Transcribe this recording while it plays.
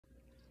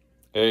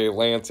Hey,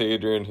 Lance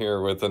Adrian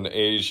here with an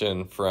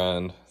Asian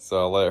friend. So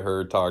I'll let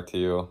her talk to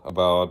you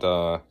about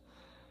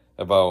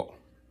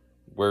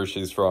where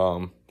she's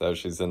from, that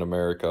she's in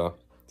America.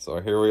 So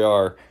here we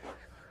are.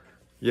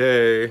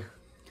 Yay.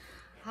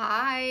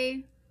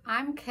 Hi,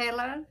 I'm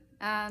Kayla,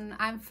 and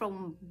I'm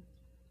from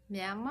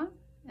Myanmar,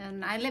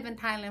 and I live in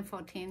Thailand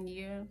for 10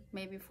 years,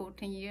 maybe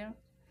 14 years.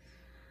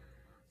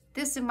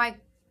 This is my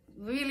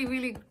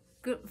really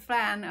good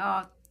friend,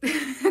 or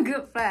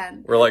good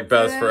friend. We're like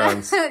best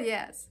friends.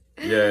 Yes.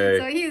 Yay.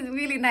 So he's a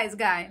really nice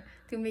guy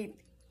to meet.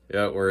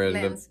 Yeah, we're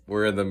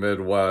in the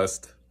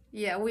Midwest.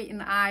 Yeah, we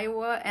in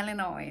Iowa,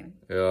 Illinois.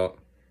 Yeah.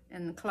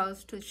 And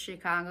close to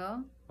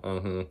Chicago.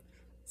 Mm-hmm.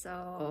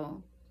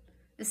 So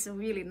it's a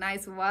really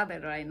nice weather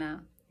right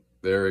now.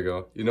 There we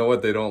go. You know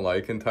what they don't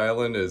like in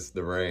Thailand is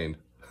the rain.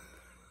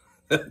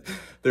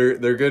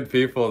 They're good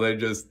people. They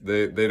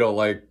don't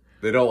like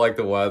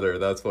the weather.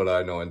 That's what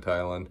I know in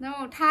Thailand.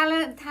 No,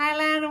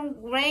 Thailand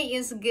rain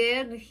is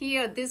good.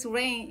 Here, this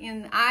rain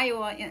in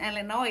Iowa, in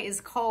Illinois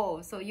is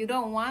cold. So you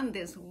don't want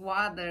this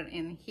weather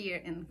in here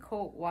in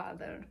cold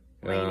weather.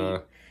 Rainy.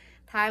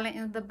 Thailand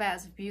is the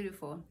best,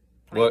 beautiful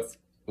place.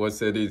 What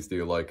cities do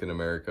you like in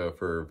America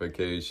for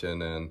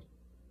vacation and?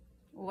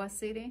 What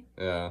city?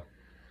 Yeah.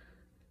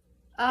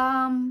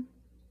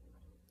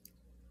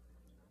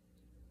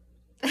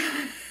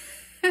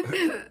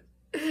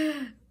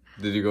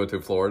 Did you go to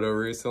Florida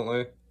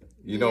recently?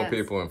 You know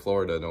people in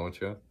Florida, don't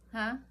you?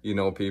 Huh? You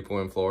know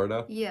people in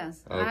Florida?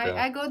 Yes. Okay.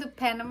 I go to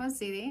Panama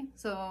City,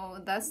 so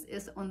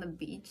is on the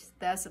beach.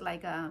 That's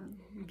like a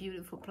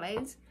beautiful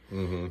place.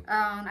 Mm-hmm.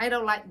 I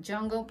don't like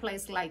jungle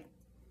place like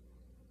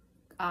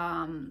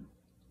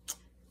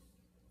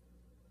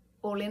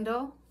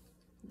Orlando.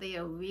 They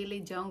are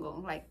really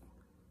jungle, like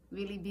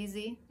really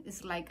busy.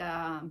 It's like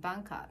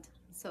Bangkok.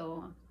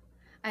 So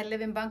I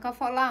live in Bangkok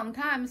for a long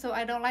time, so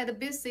I don't like the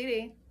big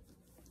city.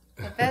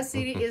 The best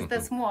city is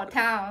the small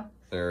town.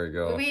 There we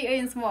go. We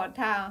in small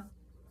town.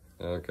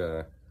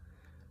 Okay.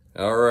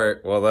 All right.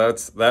 Well,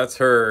 that's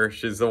her.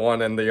 She's the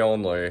one and the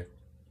only.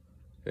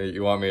 Hey,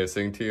 you want me to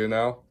sing to you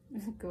now?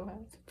 Go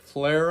ahead.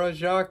 Flera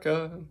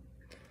Jacques.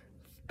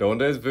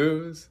 Dondes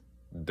vous?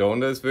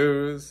 Dondes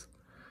vous?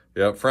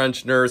 Yep,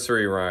 French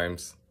nursery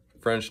rhymes.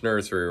 French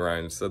nursery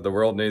rhymes. So the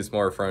world needs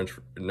more French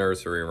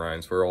nursery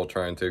rhymes. We're all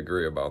trying to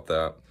agree about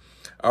that.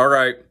 All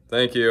right.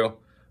 Thank you.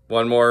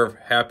 One more.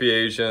 Happy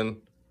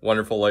Asian.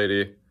 Wonderful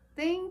lady.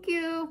 Thank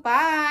you.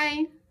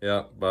 Bye.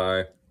 Yeah,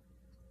 bye.